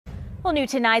Well, new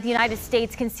tonight, the United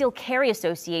States Concealed Carry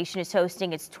Association is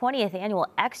hosting its 20th annual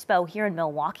expo here in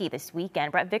Milwaukee this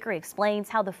weekend. Brett Vickery explains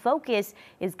how the focus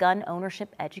is gun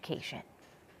ownership education.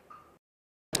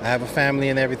 I have a family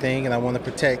and everything, and I want to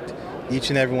protect each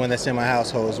and every one that's in my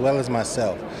household, as well as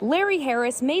myself. Larry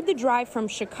Harris made the drive from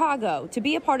Chicago to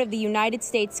be a part of the United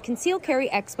States Concealed Carry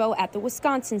Expo at the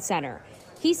Wisconsin Center.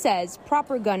 He says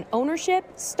proper gun ownership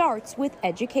starts with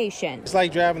education. It's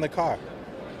like driving a car.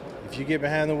 If you get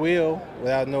behind the wheel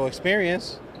without no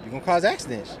experience, you're going to cause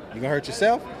accidents. You're going to hurt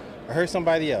yourself or hurt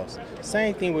somebody else.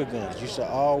 Same thing with guns. You should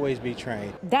always be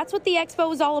trained. That's what the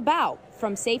expo is all about,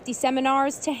 from safety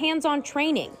seminars to hands-on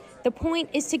training. The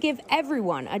point is to give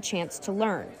everyone a chance to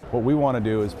learn. What we want to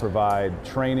do is provide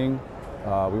training.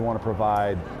 We want to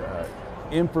provide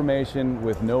information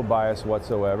with no bias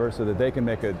whatsoever so that they can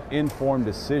make an informed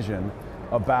decision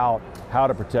about how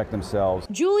to protect themselves.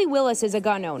 Julie Willis is a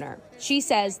gun owner. She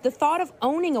says the thought of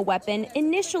owning a weapon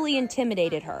initially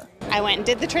intimidated her. I went and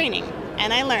did the training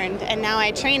and I learned, and now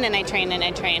I train and I train and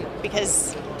I train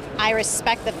because I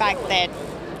respect the fact that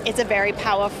it's a very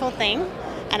powerful thing,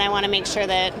 and I want to make sure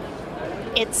that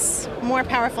it's more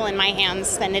powerful in my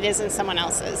hands than it is in someone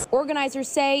else's. Organizers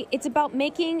say it's about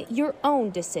making your own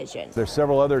decision. There's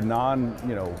several other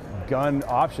gun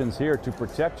options here to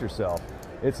protect yourself.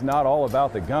 It's not all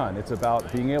about the gun. It's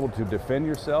about being able to defend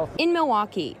yourself. In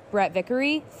Milwaukee, Brett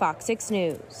Vickery, FOX 6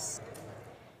 News.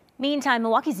 Meantime,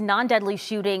 Milwaukee's non-deadly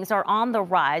shootings are on the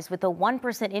rise with a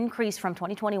 1% increase from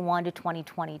 2021 to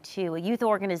 2022. A youth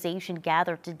organization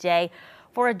gathered today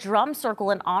for a drum circle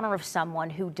in honor of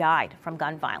someone who died from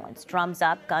gun violence. Drums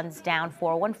Up, Guns Down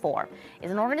 414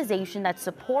 is an organization that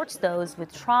supports those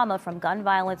with trauma from gun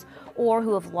violence or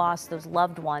who have lost those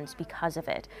loved ones because of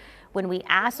it. When we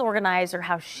asked organizer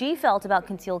how she felt about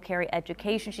concealed carry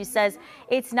education, she says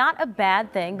it's not a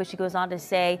bad thing, but she goes on to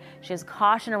say she has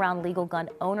caution around legal gun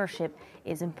ownership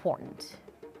is important.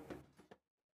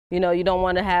 You know, you don't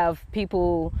want to have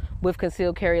people with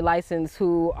concealed carry license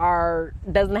who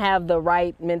doesn't have the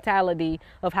right mentality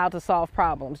of how to solve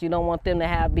problems. You don't want them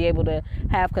to be able to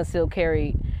have concealed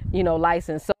carry,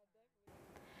 license. So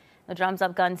the Drums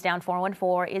Up, Guns Down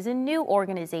 414 is a new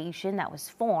organization that was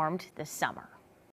formed this summer.